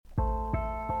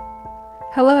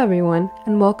Hello everyone,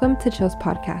 and welcome to Chill's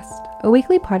Podcast, a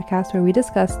weekly podcast where we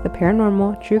discuss the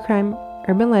paranormal, true crime,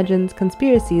 urban legends,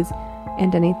 conspiracies,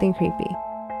 and anything creepy.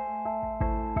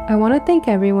 I want to thank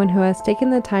everyone who has taken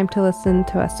the time to listen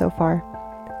to us so far,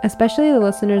 especially the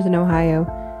listeners in Ohio.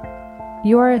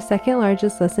 You are a second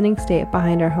largest listening state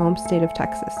behind our home state of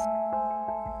Texas.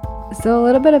 So a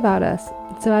little bit about us.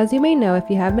 So as you may know if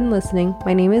you have been listening,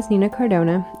 my name is Nina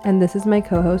Cardona, and this is my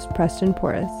co-host Preston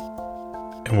Porras.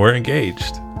 And we're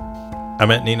engaged. I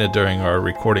met Nina during our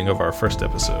recording of our first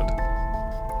episode.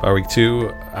 By week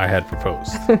 2, I had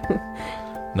proposed.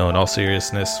 No, in all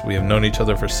seriousness, we have known each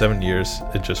other for 7 years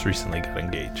and just recently got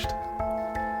engaged.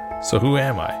 So who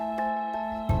am I?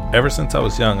 Ever since I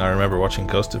was young, I remember watching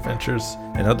Ghost Adventures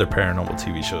and other paranormal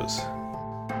TV shows.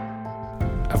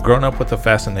 I've grown up with a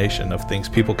fascination of things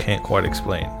people can't quite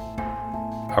explain.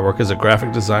 I work as a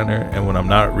graphic designer, and when I'm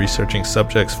not researching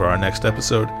subjects for our next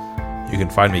episode, you can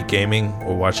find me gaming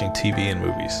or watching TV and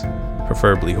movies,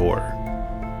 preferably horror.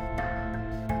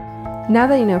 Now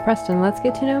that you know Preston, let's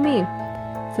get to know me.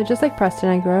 So just like Preston,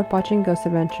 I grew up watching Ghost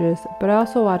Adventures, but I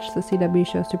also watched the CW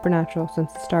show Supernatural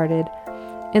since it started,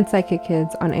 and Psychic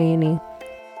Kids on A&E.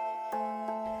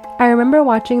 I remember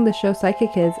watching the show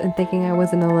Psychic Kids and thinking I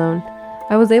wasn't alone.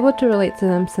 I was able to relate to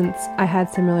them since I had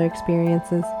similar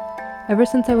experiences. Ever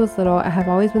since I was little, I have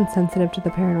always been sensitive to the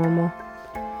paranormal.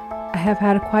 I have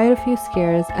had quite a few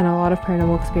scares and a lot of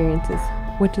paranormal experiences,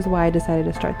 which is why I decided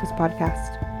to start this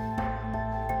podcast.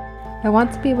 I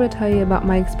want to be able to tell you about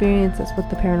my experiences with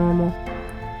the paranormal.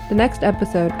 The next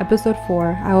episode, episode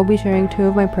 4, I will be sharing 2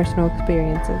 of my personal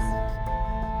experiences.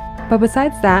 But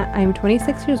besides that, I am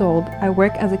 26 years old, I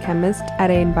work as a chemist at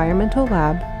an environmental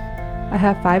lab, I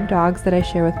have 5 dogs that I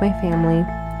share with my family.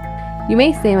 You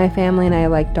may say my family and I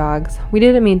like dogs. We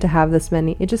didn't mean to have this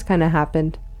many, it just kinda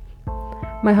happened.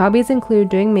 My hobbies include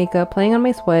doing makeup, playing on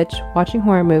my Switch, watching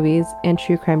horror movies, and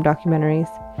true crime documentaries.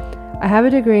 I have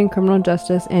a degree in criminal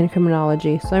justice and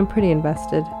criminology, so I'm pretty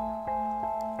invested.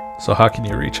 So how can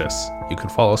you reach us? You can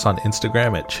follow us on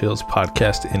Instagram at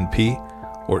chillspodcastnp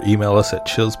or email us at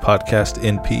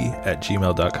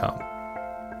chillspodcastnp@gmail.com.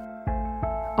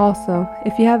 Also,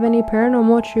 if you have any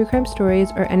paranormal true crime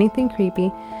stories or anything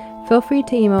creepy, feel free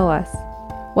to email us.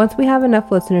 Once we have enough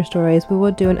listener stories, we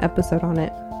will do an episode on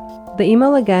it. The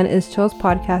email again is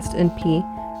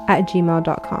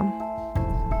chillspodcastnp@gmail.com.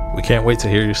 We can't wait to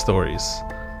hear your stories.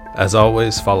 As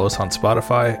always, follow us on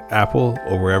Spotify, Apple,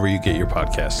 or wherever you get your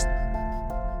podcasts.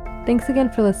 Thanks again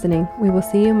for listening. We will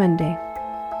see you Monday.